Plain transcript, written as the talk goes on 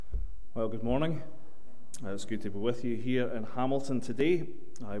Well, good morning. It's good to be with you here in Hamilton today.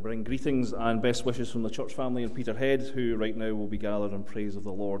 I bring greetings and best wishes from the church family in Peterhead, who right now will be gathered in praise of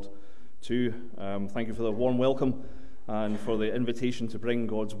the Lord too. Thank you for the warm welcome and for the invitation to bring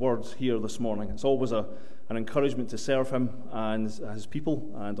God's word here this morning. It's always an encouragement to serve Him and His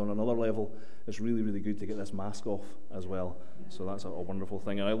people, and on another level, it's really, really good to get this mask off as well. So that's a wonderful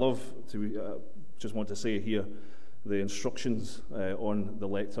thing. And I love to just want to say here, the instructions on the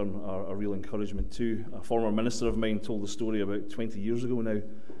lectern are a real encouragement too. A former minister of mine told the story about 20 years ago now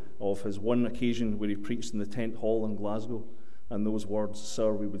of his one occasion where he preached in the Tent Hall in Glasgow, and those words,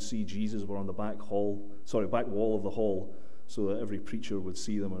 "Sir, we would see Jesus," were on the back wall of the hall, so that every preacher would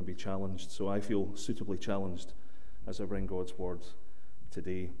see them and be challenged. So I feel suitably challenged as I bring God's word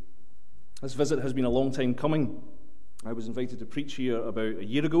today. This visit has been a long time coming. I was invited to preach here about a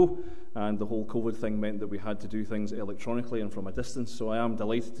year ago, and the whole COVID thing meant that we had to do things electronically and from a distance, so I am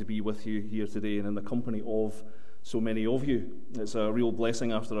delighted to be with you here today and in the company of so many of you. It's a real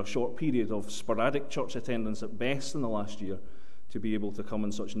blessing after a short period of sporadic church attendance at best in the last year to be able to come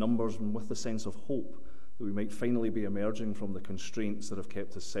in such numbers and with the sense of hope that we might finally be emerging from the constraints that have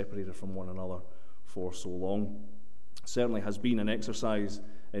kept us separated from one another for so long. It certainly has been an exercise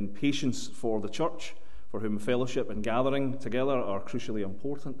in patience for the church, for whom fellowship and gathering together are crucially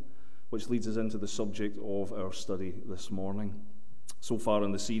important, which leads us into the subject of our study this morning. So far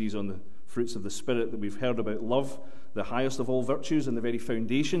in the series on the fruits of the Spirit that we've heard about love, the highest of all virtues and the very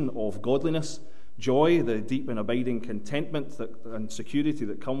foundation of godliness, joy, the deep and abiding contentment and security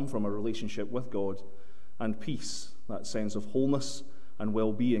that come from a relationship with God, and peace, that sense of wholeness and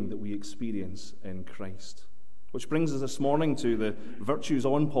well-being that we experience in Christ. Which brings us this morning to the virtues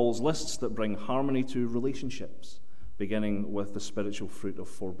on Paul's lists that bring harmony to relationships, beginning with the spiritual fruit of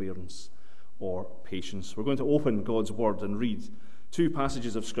forbearance or patience. We're going to open God's Word and read two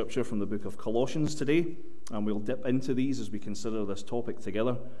passages of Scripture from the book of Colossians today, and we'll dip into these as we consider this topic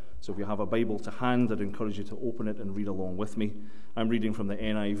together. So if you have a Bible to hand, I'd encourage you to open it and read along with me. I'm reading from the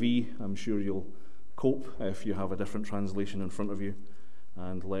NIV. I'm sure you'll cope if you have a different translation in front of you.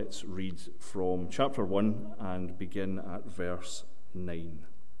 And let's read from chapter 1 and begin at verse 9.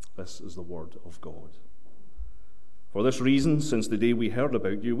 This is the word of God. "For this reason, since the day we heard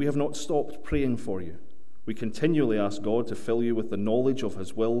about you, we have not stopped praying for you. We continually ask God to fill you with the knowledge of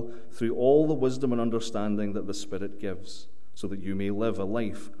His will through all the wisdom and understanding that the Spirit gives, so that you may live a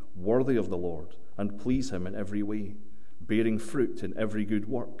life worthy of the Lord and please Him in every way, bearing fruit in every good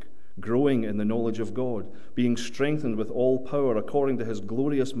work, growing in the knowledge of God, being strengthened with all power according to His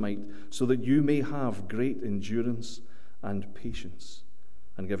glorious might, so that you may have great endurance and patience,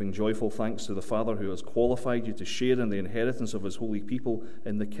 and giving joyful thanks to the Father who has qualified you to share in the inheritance of His holy people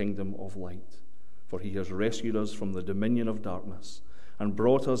in the kingdom of light. For He has rescued us from the dominion of darkness and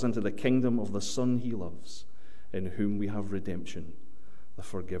brought us into the kingdom of the Son He loves, in whom we have redemption, the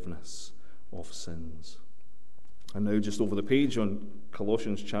forgiveness of sins." And now just over the page on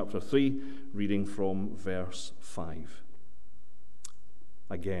Colossians chapter 3, reading from verse 5.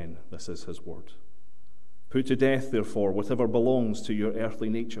 Again, this is His word. "Put to death, therefore, whatever belongs to your earthly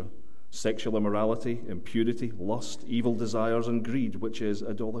nature, sexual immorality, impurity, lust, evil desires, and greed, which is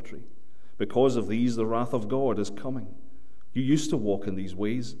idolatry. Because of these, the wrath of God is coming. You used to walk in these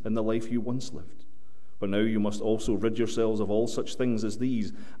ways in the life you once lived. But now you must also rid yourselves of all such things as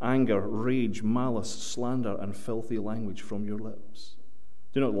these: anger, rage, malice, slander, and filthy language from your lips.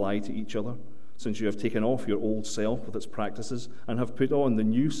 Do not lie to each other, since you have taken off your old self with its practices and have put on the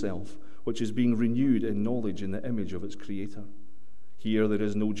new self, which is being renewed in knowledge in the image of its Creator. Here there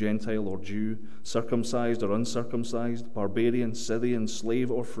is no Gentile or Jew, circumcised or uncircumcised, barbarian, Scythian, slave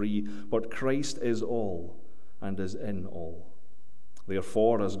or free, but Christ is all and is in all.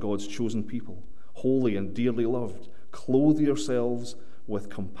 Therefore, as God's chosen people, holy and dearly loved, clothe yourselves with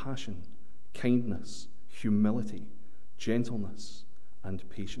compassion, kindness, humility, gentleness, and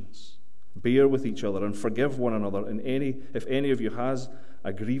patience. Bear with each other and forgive one another if any of you has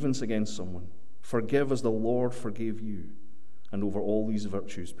a grievance against someone. Forgive as the Lord forgave you. And over all these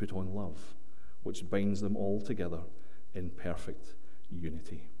virtues put on love, which binds them all together in perfect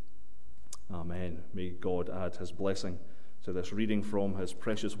unity." Amen. May God add His blessing to this reading from His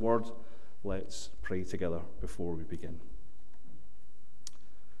precious word. Let's pray together before we begin.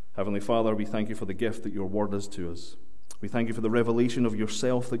 Heavenly Father, we thank you for the gift that your word is to us. We thank you for the revelation of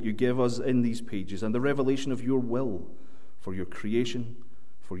yourself that you give us in these pages, and the revelation of your will for your creation,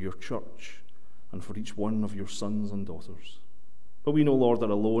 for your church, and for each one of your sons and daughters. But we know, Lord,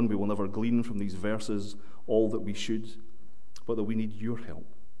 that alone we will never glean from these verses all that we should, but that we need your help.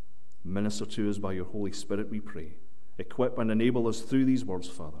 Minister to us by your Holy Spirit, we pray. Equip and enable us through these words,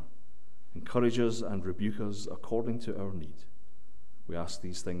 Father, Encourage us and rebuke us according to our need. We ask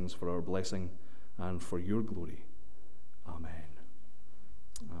these things for our blessing and for your glory. Amen.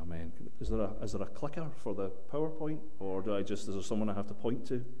 Amen. Is there a clicker for the PowerPoint, or is there someone I have to point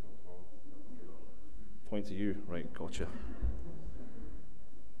to? Point to you. Right, gotcha.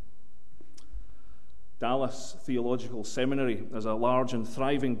 Dallas Theological Seminary is a large and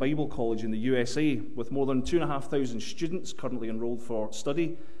thriving Bible college in the USA with more than 2,500 students currently enrolled for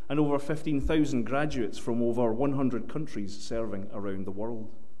study and over 15,000 graduates from over 100 countries serving around the world.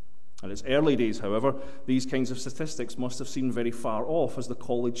 In its early days, however, these kinds of statistics must have seemed very far off as the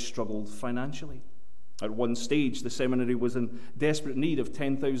college struggled financially. At one stage, the seminary was in desperate need of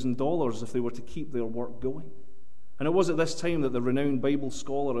 $10,000 if they were to keep their work going. And it was at this time that the renowned Bible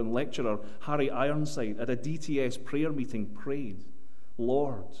scholar and lecturer Harry Ironside at a DTS prayer meeting prayed,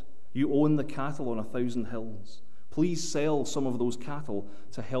 "Lord, you own the cattle on 1,000 hills. Please sell some of those cattle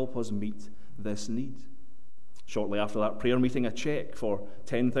to help us meet this need." Shortly after that prayer meeting, a check for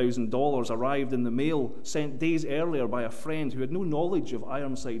 $10,000 arrived in the mail, sent days earlier by a friend who had no knowledge of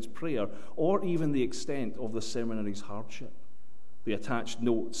Ironside's prayer or even the extent of the seminary's hardship. The attached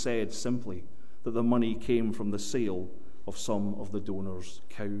note said simply that the money came from the sale of some of the donors'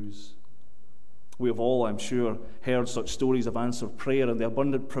 cows. We have all, I'm sure, heard such stories of answered prayer and the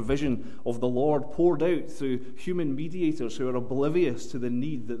abundant provision of the Lord poured out through human mediators who are oblivious to the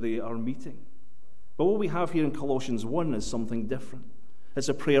need that they are meeting. But what we have here in Colossians 1 is something different. It's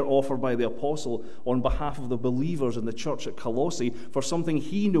a prayer offered by the apostle on behalf of the believers in the church at Colossae for something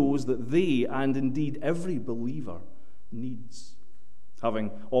he knows that they, and indeed every believer, needs.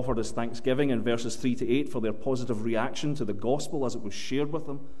 Having offered his thanksgiving in verses 3 to 8 for their positive reaction to the gospel as it was shared with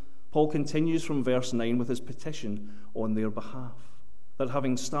them, Paul continues from verse 9 with his petition on their behalf, that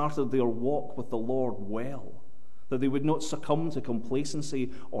having started their walk with the Lord well, that they would not succumb to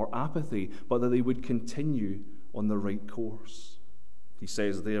complacency or apathy, but that they would continue on the right course. He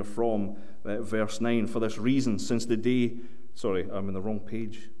says there from verse 9, for this reason, since the day... Sorry, I'm in the wrong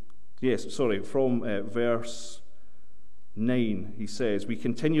page. From verse 9, he says, we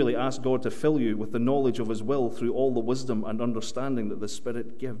continually ask God to fill you with the knowledge of his will through all the wisdom and understanding that the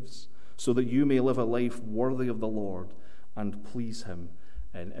Spirit gives, so that you may live a life worthy of the Lord and please him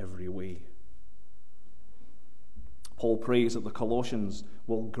in every way. Paul prays that the Colossians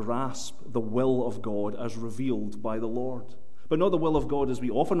will grasp the will of God as revealed by the Lord, but not the will of God as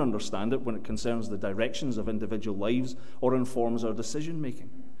we often understand it when it concerns the directions of individual lives or informs our decision-making.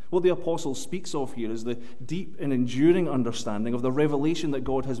 What the apostle speaks of here is the deep and enduring understanding of the revelation that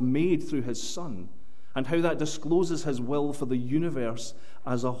God has made through his Son, and how that discloses his will for the universe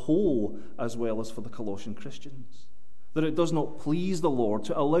as a whole, as well as for the Colossian Christians. That it does not please the Lord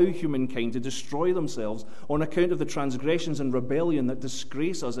to allow humankind to destroy themselves on account of the transgressions and rebellion that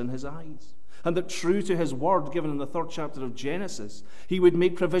disgrace us in his eyes. And that true to his word given in the 3rd chapter of Genesis, he would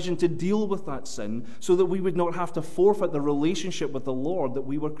make provision to deal with that sin so that we would not have to forfeit the relationship with the Lord that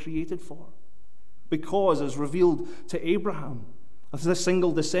we were created for. Because, as revealed to Abraham, as the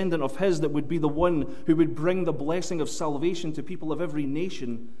single descendant of his that would be the one who would bring the blessing of salvation to people of every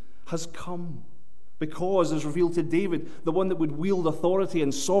nation, has come. Because, as revealed to David, the one that would wield authority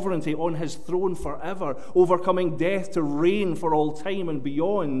and sovereignty on his throne forever, overcoming death to reign for all time and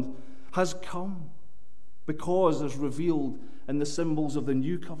beyond, has come. Because, as revealed in the symbols of the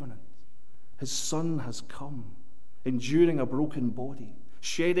new covenant, his Son has come, enduring a broken body,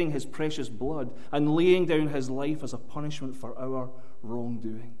 shedding his precious blood, and laying down his life as a punishment for our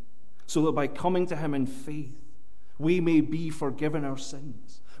wrongdoing, so that by coming to him in faith, we may be forgiven our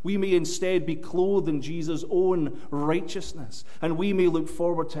sins. We may instead be clothed in Jesus' own righteousness, and we may look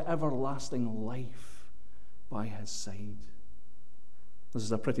forward to everlasting life by his side. This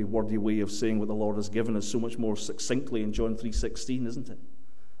is a pretty wordy way of saying what the Lord has given us so much more succinctly in John 3:16, isn't it?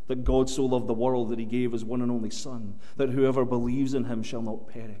 That God so loved the world that he gave his one and only Son, that whoever believes in him shall not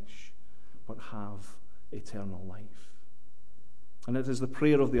perish, but have eternal life. And it is the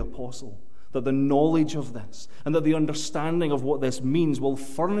prayer of the apostle that the knowledge of this and that the understanding of what this means will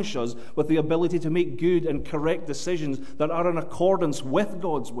furnish us with the ability to make good and correct decisions that are in accordance with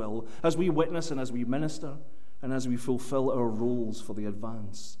God's will as we witness and as we minister and as we fulfill our roles for the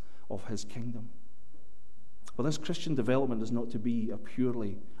advance of his kingdom. But this Christian development is not to be a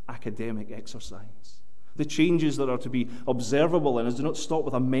purely academic exercise. The changes that are to be observable in us do not stop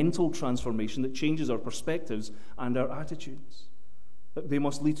with a mental transformation that changes our perspectives and our attitudes. They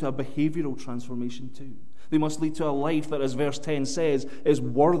must lead to a behavioral transformation too. They must lead to a life that, as verse 10 says, is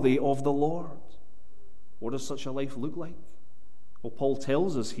worthy of the Lord. What does such a life look like? Well, Paul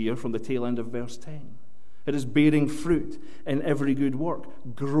tells us here from the tail end of verse 10. It is bearing fruit in every good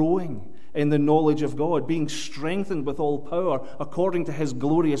work, growing in the knowledge of God, being strengthened with all power according to his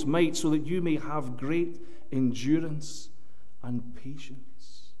glorious might, so that you may have great endurance and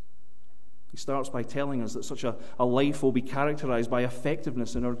patience. He starts by telling us that such a life will be characterized by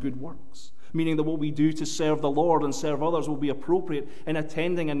effectiveness in our good works, meaning that what we do to serve the Lord and serve others will be appropriate in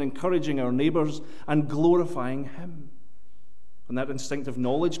attending and encouraging our neighbours and glorifying him. And that instinctive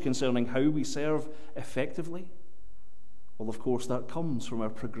knowledge concerning how we serve effectively, well, of course, that comes from our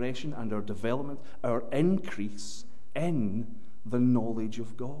progression and our development, our increase in the knowledge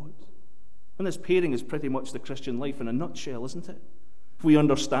of God. And this pairing is pretty much the Christian life in a nutshell, isn't it? If we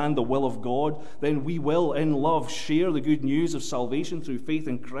understand the will of God, then we will, in love, share the good news of salvation through faith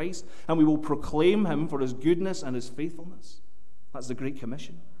in Christ, and we will proclaim him for his goodness and his faithfulness. That's the Great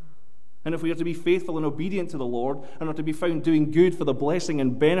Commission. And if we are to be faithful and obedient to the Lord, and are to be found doing good for the blessing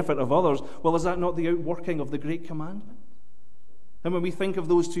and benefit of others, well, is that not the outworking of the Great Commandment? And when we think of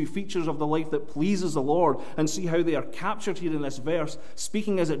those two features of the life that pleases the Lord and see how they are captured here in this verse,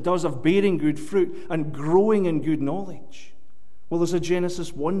 speaking as it does of bearing good fruit and growing in good knowledge, well, there's a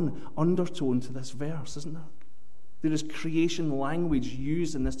Genesis 1 undertone to this verse, isn't there? There is creation language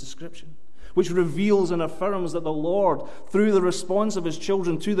used in this description, which reveals and affirms that the Lord, through the response of his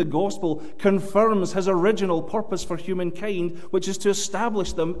children to the gospel, confirms his original purpose for humankind, which is to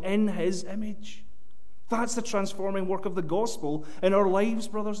establish them in his image. That's the transforming work of the gospel in our lives,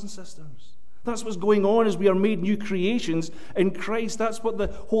 brothers and sisters. That's what's going on as we are made new creations in Christ. That's what the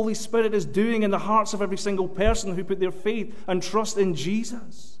Holy Spirit is doing in the hearts of every single person who put their faith and trust in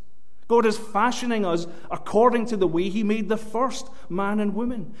Jesus. God is fashioning us according to the way he made the first man and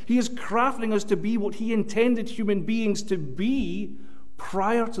woman. He is crafting us to be what he intended human beings to be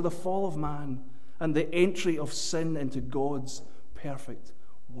prior to the fall of man and the entry of sin into God's perfect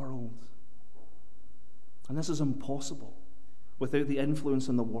world. And this is impossible without the influence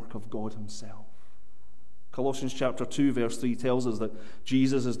and the work of God himself. Colossians chapter 2 verse 3 tells us that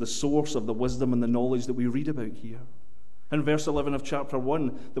Jesus is the source of the wisdom and the knowledge that we read about here. And verse 11 of chapter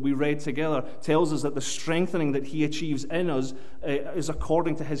 1 that we read together tells us that the strengthening that he achieves in us is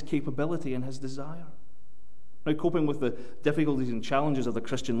according to his capability and his desire. Now, coping with the difficulties and challenges of the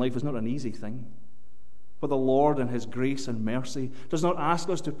Christian life is not an easy thing. But the Lord, in his grace and mercy, does not ask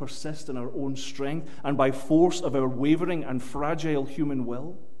us to persist in our own strength and by force of our wavering and fragile human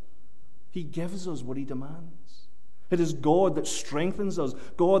will. He gives us what he demands. It is God that strengthens us,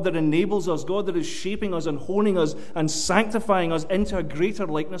 God that enables us, God that is shaping us and honing us and sanctifying us into a greater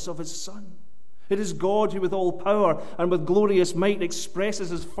likeness of his Son. It is God who with all power and with glorious might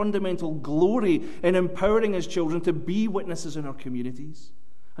expresses his fundamental glory in empowering his children to be witnesses in our communities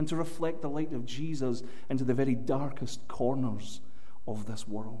and to reflect the light of Jesus into the very darkest corners of this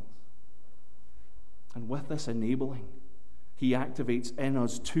world. And with this enabling, he activates in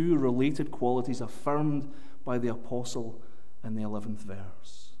us two related qualities affirmed by the apostle in the 11th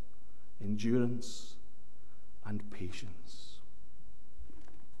verse: endurance and patience.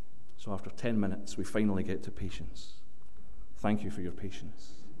 So after 10 minutes, we finally get to patience. Thank you for your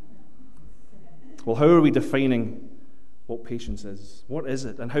patience. Well, how are we defining what patience is? What is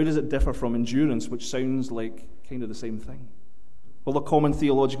it? And how does it differ from endurance, which sounds like kind of the same thing? Well, the common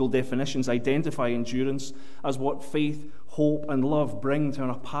theological definitions identify endurance as what faith, hope, and love bring to an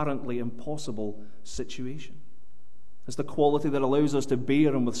apparently impossible situation. It's the quality that allows us to bear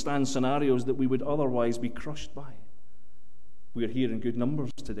and withstand scenarios that we would otherwise be crushed by. We are here in good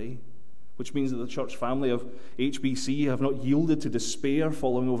numbers today, which means that the church family of HBC have not yielded to despair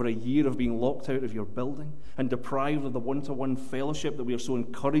following over a year of being locked out of your building and deprived of the one-to-one fellowship that we are so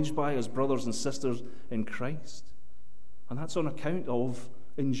encouraged by as brothers and sisters in Christ. And that's on account of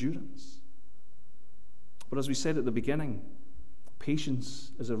endurance. But as we said at the beginning,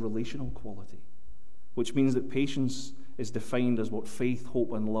 patience is a relational quality, which means that patience is defined as what faith,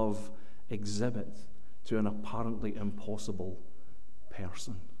 hope, and love exhibit to an apparently impossible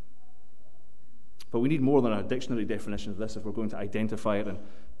person. But we need more than a dictionary definition of this if we're going to identify it and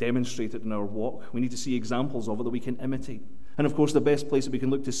demonstrate it in our walk. We need to see examples of it that we can imitate. And of course, the best place that we can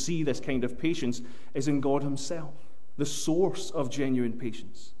look to see this kind of patience is in God himself, the source of genuine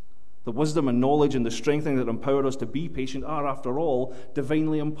patience. The wisdom and knowledge and the strengthening that empower us to be patient are, after all,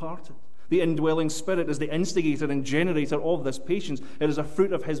 divinely imparted. The indwelling Spirit is the instigator and generator of this patience. It is a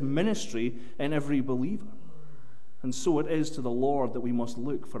fruit of his ministry in every believer. And so it is to the Lord that we must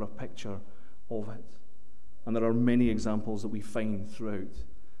look for a picture of it. And there are many examples that we find throughout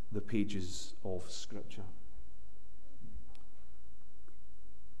the pages of Scripture.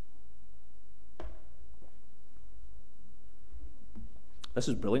 This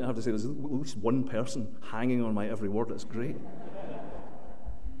is brilliant, I have to say. There's at least one person hanging on my every word. That's great.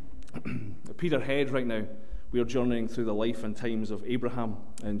 At Peterhead right now, we are journeying through the life and times of Abraham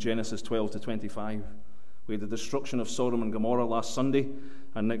in Genesis 12 to 25. We had the destruction of Sodom and Gomorrah last Sunday,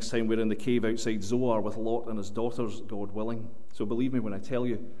 and next time we're in the cave outside Zoar with Lot and his daughters, God willing. So believe me when I tell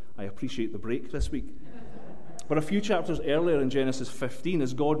you, I appreciate the break this week. But a few chapters earlier in Genesis 15,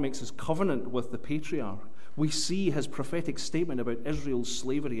 as God makes his covenant with the patriarch, we see his prophetic statement about Israel's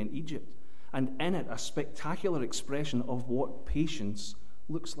slavery in Egypt, and in it a spectacular expression of what patience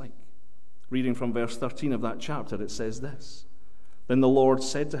looks like. Reading from verse 13 of that chapter, it says this: Then the Lord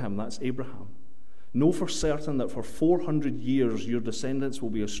said to him, that's Abraham, know for certain that for 400 years your descendants will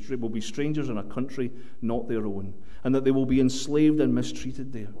be strangers in a country not their own, and that they will be enslaved and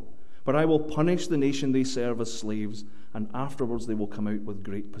mistreated there. But I will punish the nation they serve as slaves, and afterwards they will come out with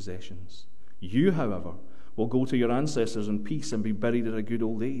great possessions. You, however, will go to your ancestors in peace and be buried at a good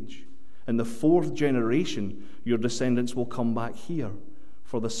old age. In the 4th generation your descendants will come back here,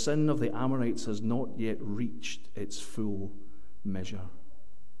 for the sin of the Amorites has not yet reached its full measure.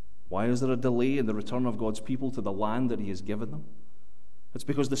 Why is there a delay in the return of God's people to the land that he has given them? It's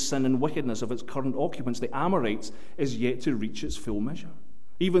because the sin and wickedness of its current occupants, the Amorites, is yet to reach its full measure.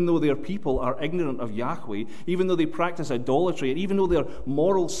 Even though their people are ignorant of Yahweh, even though they practice idolatry, and even though their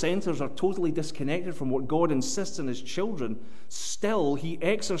moral centers are totally disconnected from what God insists on his children, still he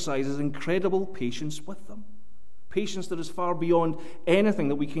exercises incredible patience with them. Patience that is far beyond anything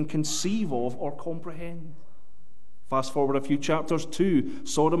that we can conceive of or comprehend. Fast forward a few chapters to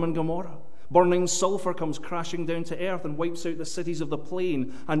Sodom and Gomorrah. Burning sulfur comes crashing down to earth and wipes out the cities of the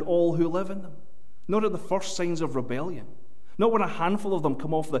plain and all who live in them. Not at the first signs of rebellion. Not when a handful of them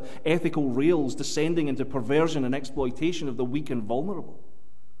come off the ethical rails, descending into perversion and exploitation of the weak and vulnerable.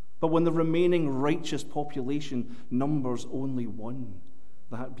 But when the remaining righteous population numbers only one,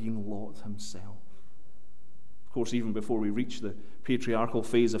 that being Lot himself. Of course, even before we reach the patriarchal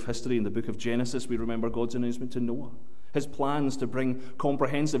phase of history in the book of Genesis, we remember God's announcement to Noah, his plans to bring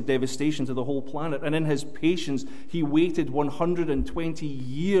comprehensive devastation to the whole planet. And in his patience, he waited 120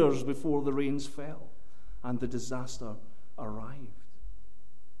 years before the rains fell and the disaster arrived.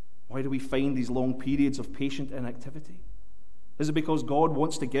 Why do we find these long periods of patient inactivity? Is it because God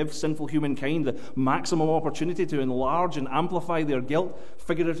wants to give sinful humankind the maximum opportunity to enlarge and amplify their guilt?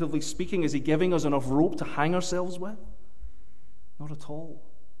 Figuratively speaking, is he giving us enough rope to hang ourselves with? Not at all.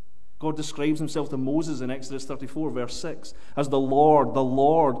 God describes himself to Moses in Exodus 34, verse 6, as the Lord,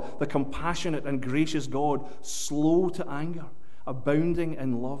 the compassionate and gracious God, slow to anger, abounding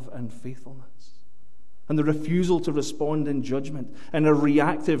in love and faithfulness. And the refusal to respond in judgment in a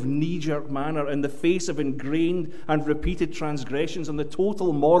reactive, knee-jerk manner in the face of ingrained and repeated transgressions and the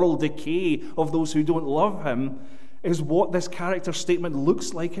total moral decay of those who don't love him is what this character statement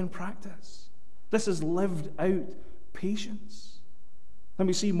looks like in practice. This is lived out patience. And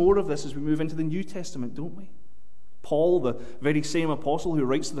we see more of this as we move into the New Testament, don't we? Paul, the very same apostle who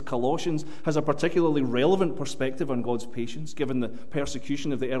writes to the Colossians, has a particularly relevant perspective on God's patience, given the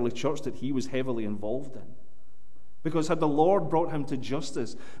persecution of the early church that he was heavily involved in. Because had the Lord brought him to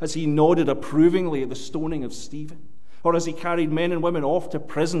justice as he nodded approvingly at the stoning of Stephen, or as he carried men and women off to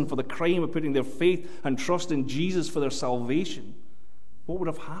prison for the crime of putting their faith and trust in Jesus for their salvation, what would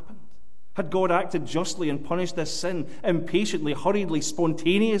have happened? Had God acted justly and punished this sin impatiently, hurriedly,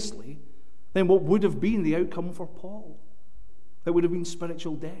 spontaneously, then what would have been the outcome for Paul? It would have been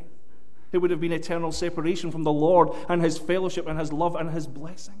spiritual death. It would have been eternal separation from the Lord and his fellowship and his love and his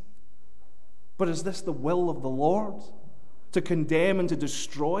blessing. But is this the will of the Lord? To condemn and to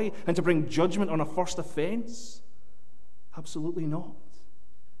destroy and to bring judgment on a first offense? Absolutely not.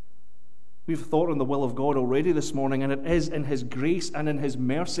 We've thought on the will of God already this morning, and it is in his grace and in his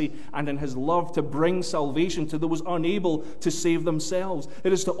mercy and in his love to bring salvation to those unable to save themselves.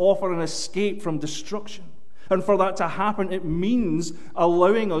 It is to offer an escape from destruction. And for that to happen, it means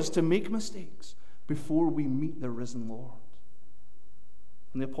allowing us to make mistakes before we meet the risen Lord.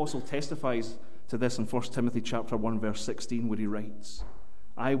 And the apostle testifies to this in 1 Timothy chapter 1, verse 16, where he writes,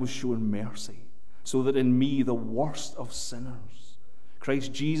 I was shown mercy, so that in me, the worst of sinners,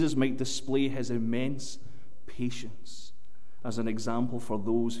 Christ Jesus might display his immense patience as an example for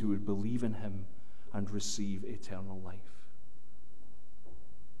those who would believe in him and receive eternal life.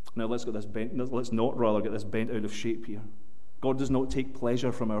 Now let's not get this bent out of shape here. God does not take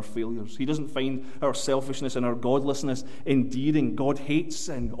pleasure from our failures. He doesn't find our selfishness and our godlessness endearing. God hates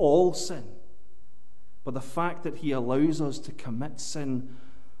sin, all sin. But the fact that he allows us to commit sin,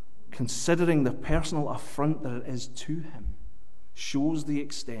 considering the personal affront that it is to him, shows the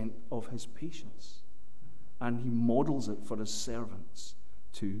extent of his patience. And he models it for his servants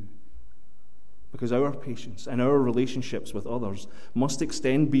too. Because our patience and our relationships with others must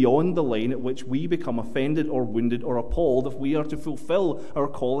extend beyond the line at which we become offended or wounded or appalled if we are to fulfill our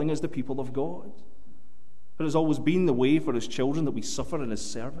calling as the people of God. It has always been the way for His children that we suffer in His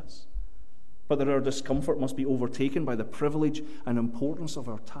service, but that our discomfort must be overtaken by the privilege and importance of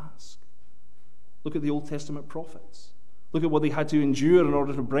our task. Look at the Old Testament prophets. Look at what they had to endure in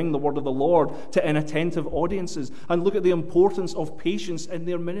order to bring the word of the Lord to inattentive audiences, and look at the importance of patience in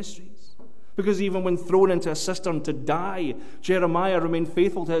their ministries. Because even when thrown into a cistern to die, Jeremiah remained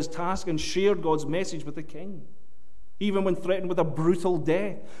faithful to his task and shared God's message with the king. Even when threatened with a brutal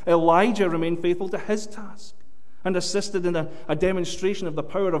death, Elijah remained faithful to his task and assisted in a demonstration of the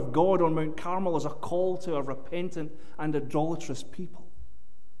power of God on Mount Carmel as a call to a repentant and idolatrous people.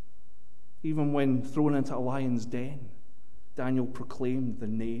 Even when thrown into a lion's den, Daniel proclaimed the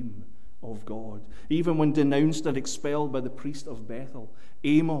name of God. Even when denounced and expelled by the priest of Bethel,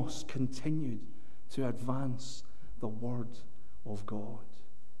 Amos continued to advance the word of God.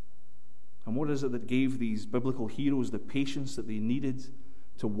 And what is it that gave these biblical heroes the patience that they needed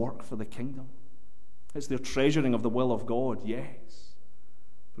to work for the kingdom? It's their treasuring of the will of God, yes,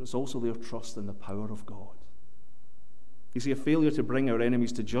 but it's also their trust in the power of God. You see, a failure to bring our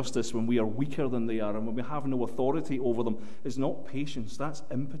enemies to justice when we are weaker than they are and when we have no authority over them is not patience, that's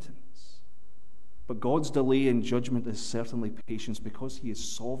impotence. But God's delay in judgment is certainly patience because He is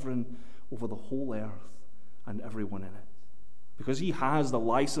sovereign over the whole earth and everyone in it. Because He has the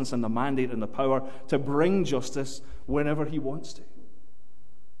license and the mandate and the power to bring justice whenever He wants to.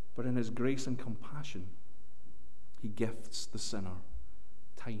 But in His grace and compassion, He gifts the sinner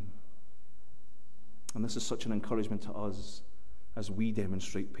time. And this is such an encouragement to us as we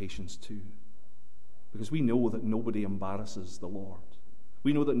demonstrate patience too. Because we know that nobody embarrasses the Lord.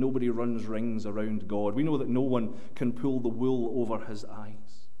 We know that nobody runs rings around God. We know that no one can pull the wool over His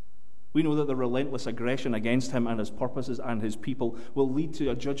eyes. We know that the relentless aggression against Him and His purposes and His people will lead to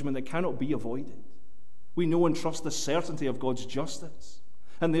a judgment that cannot be avoided. We know and trust the certainty of God's justice.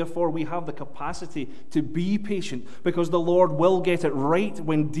 And therefore we have the capacity to be patient because the Lord will get it right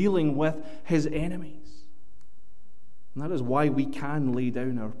when dealing with His enemies. And that is why we can lay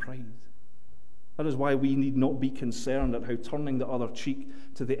down our pride. That is why we need not be concerned at how turning the other cheek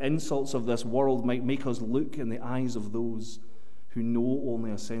to the insults of this world might make us look in the eyes of those who know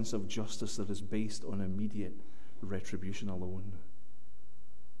only a sense of justice that is based on immediate retribution alone.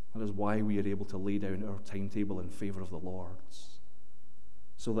 That is why we are able to lay down our timetable in favor of the Lord's,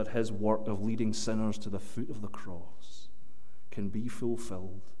 so that His work of leading sinners to the foot of the cross can be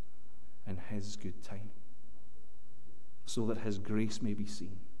fulfilled in His good time, so that His grace may be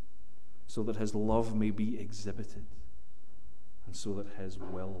seen, so that His love may be exhibited, and so that His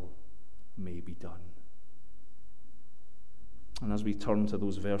will may be done. And as we turn to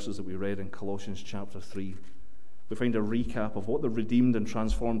those verses that we read in Colossians chapter 3, we find a recap of what the redeemed and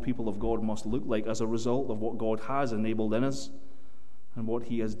transformed people of God must look like as a result of what God has enabled in us and what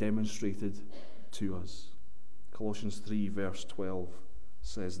He has demonstrated to us. Colossians 3 verse 12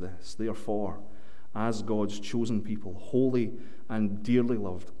 says this: "Therefore, as God's chosen people, holy and dearly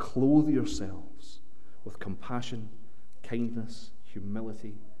loved, clothe yourselves with compassion, kindness,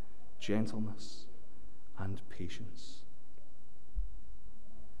 humility, gentleness, and patience."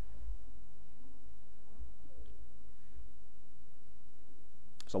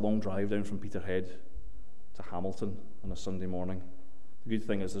 It's a long drive down from Peterhead to Hamilton on a Sunday morning. The good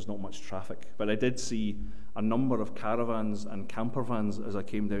thing is there's not much traffic, but I did see a number of caravans and camper vans as I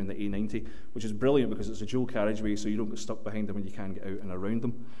came down the A90, which is brilliant because it's a dual carriageway, so you don't get stuck behind them and you can get out and around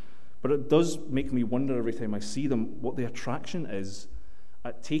them. But it does make me wonder every time I see them what the attraction is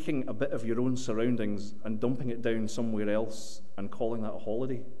at taking a bit of your own surroundings and dumping it down somewhere else and calling that a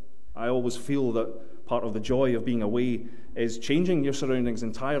holiday. I always feel that part of the joy of being away is changing your surroundings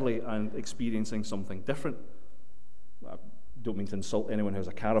entirely and experiencing something different. I don't mean to insult anyone who has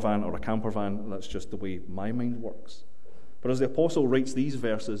a caravan or a camper van. That's just the way my mind works. But as the apostle writes these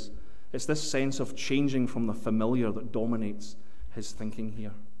verses, it's this sense of changing from the familiar that dominates his thinking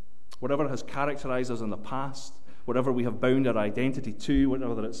here. Whatever has characterized us in the past, whatever we have bound our identity to,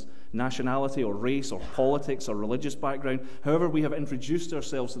 whether it's nationality or race or politics or religious background, however we have introduced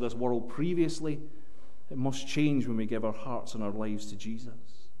ourselves to this world previously, it must change when we give our hearts and our lives to Jesus.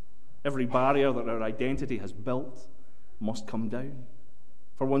 Every barrier that our identity has built must come down.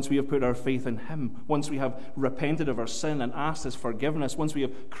 For once we have put our faith in Him, once we have repented of our sin and asked His forgiveness, once we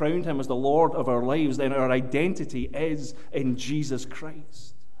have crowned Him as the Lord of our lives, then our identity is in Jesus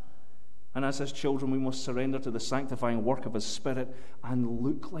Christ. And as His children, we must surrender to the sanctifying work of His Spirit and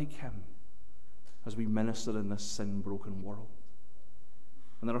look like Him as we minister in this sin-broken world.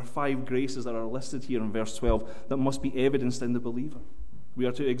 And there are 5 graces that are listed here in verse 12 that must be evidenced in the believer. We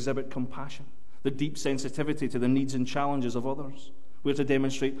are to exhibit compassion, the deep sensitivity to the needs and challenges of others. We are to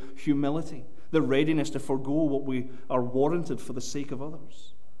demonstrate humility, the readiness to forego what we are warranted for the sake of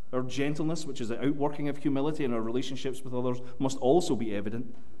others. Our gentleness, which is the outworking of humility in our relationships with others, must also be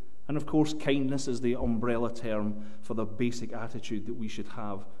evident. And of course, kindness is the umbrella term for the basic attitude that we should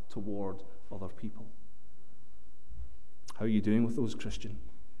have toward other people. How are you doing with those, Christian?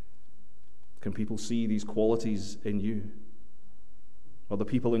 Can people see these qualities in you? Are the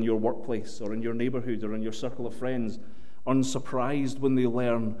people in your workplace or in your neighborhood or in your circle of friends unsurprised when they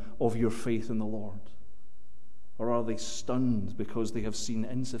learn of your faith in the Lord? Or are they stunned because they have seen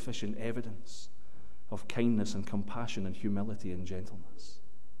insufficient evidence of kindness and compassion and humility and gentleness?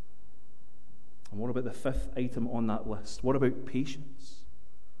 And what about the 5th item on that list? What about patience?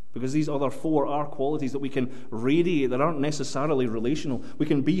 Because these other 4 are qualities that we can radiate that aren't necessarily relational. We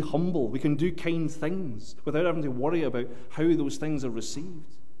can be humble. We can do kind things without having to worry about how those things are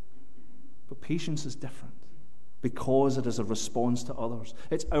received. But patience is different because it is a response to others.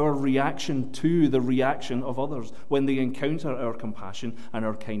 It's our reaction to the reaction of others when they encounter our compassion and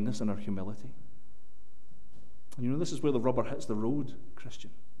our kindness and our humility. And this is where the rubber hits the road,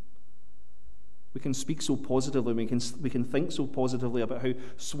 Christian. We can speak so positively, we can think so positively about how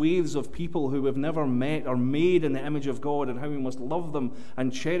swathes of people who we've never met are made in the image of God and how we must love them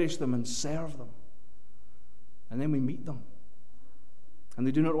and cherish them and serve them. And then we meet them. And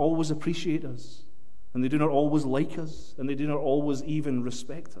they do not always appreciate us. And they do not always like us. And they do not always even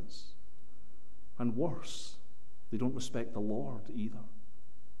respect us. And worse, they don't respect the Lord either.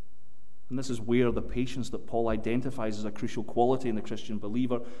 And this is where the patience that Paul identifies as a crucial quality in the Christian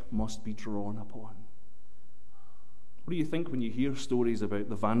believer must be drawn upon. What do you think when you hear stories about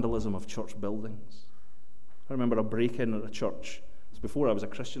the vandalism of church buildings? I remember a break-in at a church. It's before I was a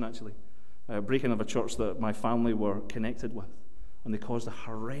Christian, actually. A break-in of a church that my family were connected with. And they caused a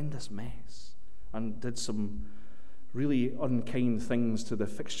horrendous mess and did some really unkind things to the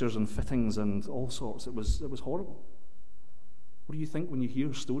fixtures and fittings and all sorts. It was horrible. What do you think when you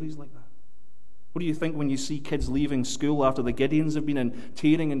hear stories like that? What do you think when you see kids leaving school after the Gideons have been in,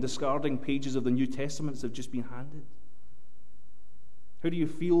 tearing and discarding pages of the New Testaments that have just been handed? How do you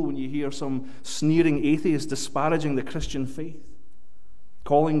feel when you hear some sneering atheist disparaging the Christian faith,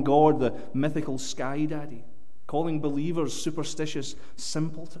 calling God the mythical sky daddy, calling believers superstitious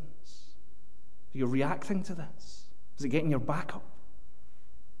simpletons? Are you reacting to this? Is it getting your back up?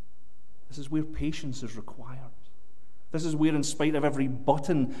 This is where patience is required. This is where, in spite of every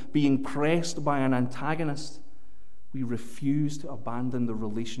button being pressed by an antagonist, we refuse to abandon the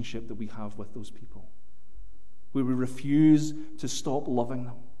relationship that we have with those people. Where we refuse to stop loving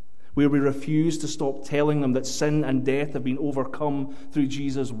them. Where we refuse to stop telling them that sin and death have been overcome through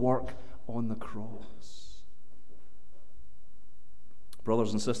Jesus' work on the cross.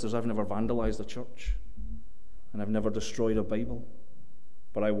 Brothers and sisters, I've never vandalized a church, and I've never destroyed a Bible,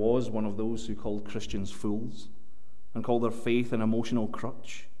 but I was one of those who called Christians fools and called their faith an emotional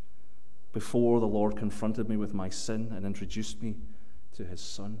crutch before the Lord confronted me with my sin and introduced me to his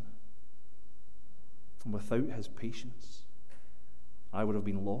Son. And without his patience, I would have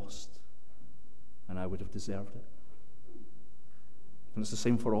been lost and I would have deserved it. And it's the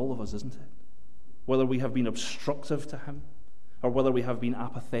same for all of us, isn't it? Whether we have been obstructive to him or whether we have been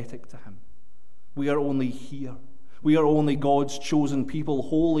apathetic to him, we are only here. We are only God's chosen people,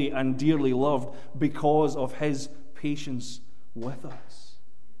 holy and dearly loved because of his patience with us.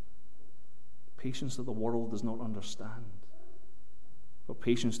 Patience that the world does not understand, but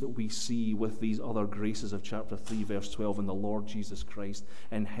patience that we see with these other graces of chapter 3, verse 12 in the Lord Jesus Christ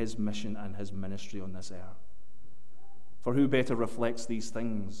in his mission and his ministry on this earth. For who better reflects these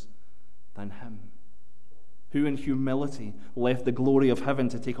things than him? Who in humility left the glory of heaven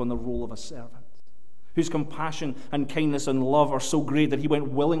to take on the role of a servant? Whose compassion and kindness and love are so great that he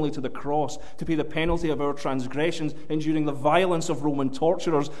went willingly to the cross to pay the penalty of our transgressions, enduring the violence of Roman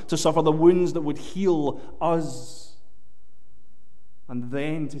torturers, to suffer the wounds that would heal us, and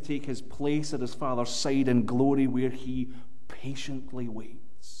then to take his place at his Father's side in glory, where he patiently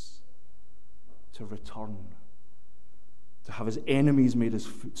waits to return, to have his enemies made his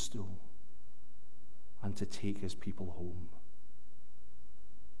footstool, and to take his people home.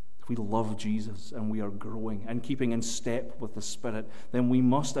 If we love Jesus and we are growing and keeping in step with the Spirit, then we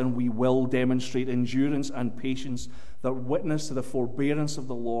must and we will demonstrate endurance and patience that witness to the forbearance of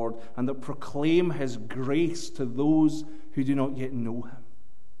the Lord and that proclaim his grace to those who do not yet know him,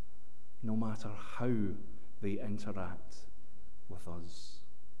 no matter how they interact with us.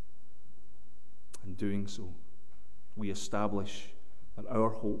 In doing so, we establish that our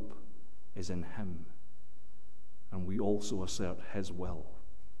hope is in him, and we also assert his will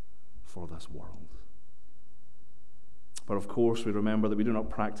for this world. But of course, we remember that we do not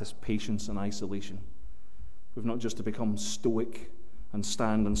practice patience in isolation. We've not just to become stoic and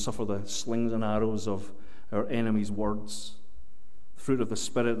stand and suffer the slings and arrows of our enemies' words. The fruit of the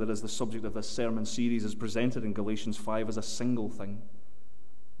Spirit that is the subject of this sermon series is presented in Galatians 5 as a single thing,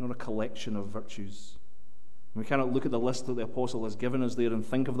 not a collection of virtues. We cannot look at the list that the apostle has given us there and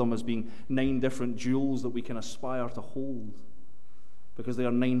think of them as being 9 different jewels that we can aspire to hold, because they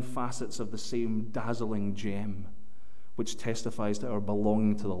are 9 facets of the same dazzling gem, which testifies to our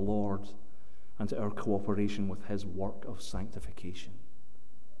belonging to the Lord and to our cooperation with his work of sanctification.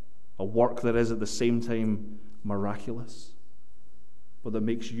 A work that is at the same time miraculous, but that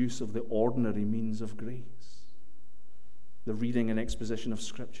makes use of the ordinary means of grace. The reading and exposition of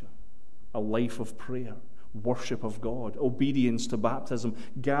Scripture, a life of prayer, worship of God, obedience to baptism,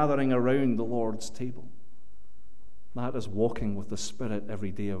 gathering around the Lord's table. That is walking with the Spirit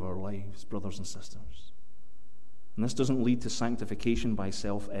every day of our lives, brothers and sisters. And this doesn't lead to sanctification by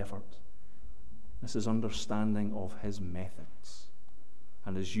self-effort. This is understanding of his methods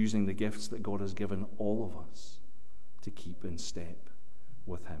and is using the gifts that God has given all of us to keep in step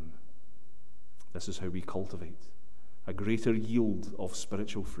with him. This is how we cultivate a greater yield of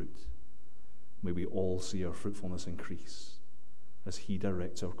spiritual fruit. May we all see our fruitfulness increase as he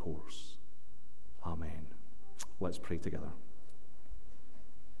directs our course. Amen. Let's pray together.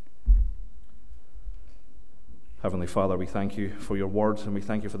 Heavenly Father, we thank you for your word, and we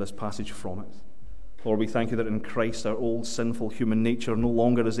thank you for this passage from it. Lord, we thank you that in Christ our old sinful human nature no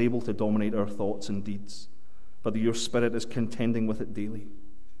longer is able to dominate our thoughts and deeds, but that your Spirit is contending with it daily.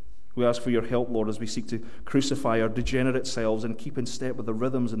 We ask for your help, Lord, as we seek to crucify our degenerate selves and keep in step with the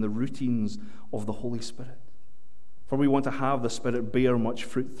rhythms and the routines of the Holy Spirit. For we want to have the Spirit bear much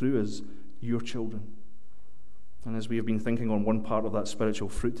fruit through us, your children. And as we have been thinking on one part of that spiritual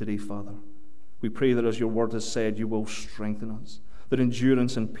fruit today, Father, we pray that as your word has said, you will strengthen us, that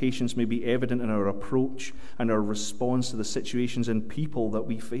endurance and patience may be evident in our approach and our response to the situations and people that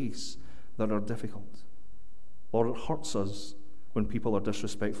we face that are difficult. Lord, it hurts us when people are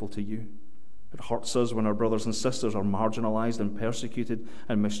disrespectful to you. It hurts us when our brothers and sisters are marginalized and persecuted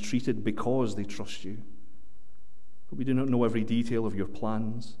and mistreated because they trust you. But we do not know every detail of your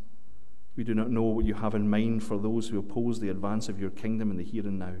plans. We do not know what you have in mind for those who oppose the advance of your kingdom in the here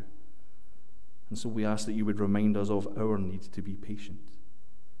and now. And so we ask that you would remind us of our need to be patient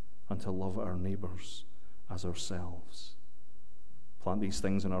and to love our neighbours as ourselves. Plant these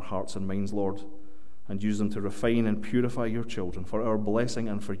things in our hearts and minds, Lord, and use them to refine and purify your children for our blessing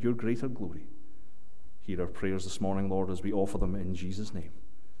and for your greater glory. Hear our prayers this morning, Lord, as we offer them in Jesus' name.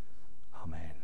 Amen.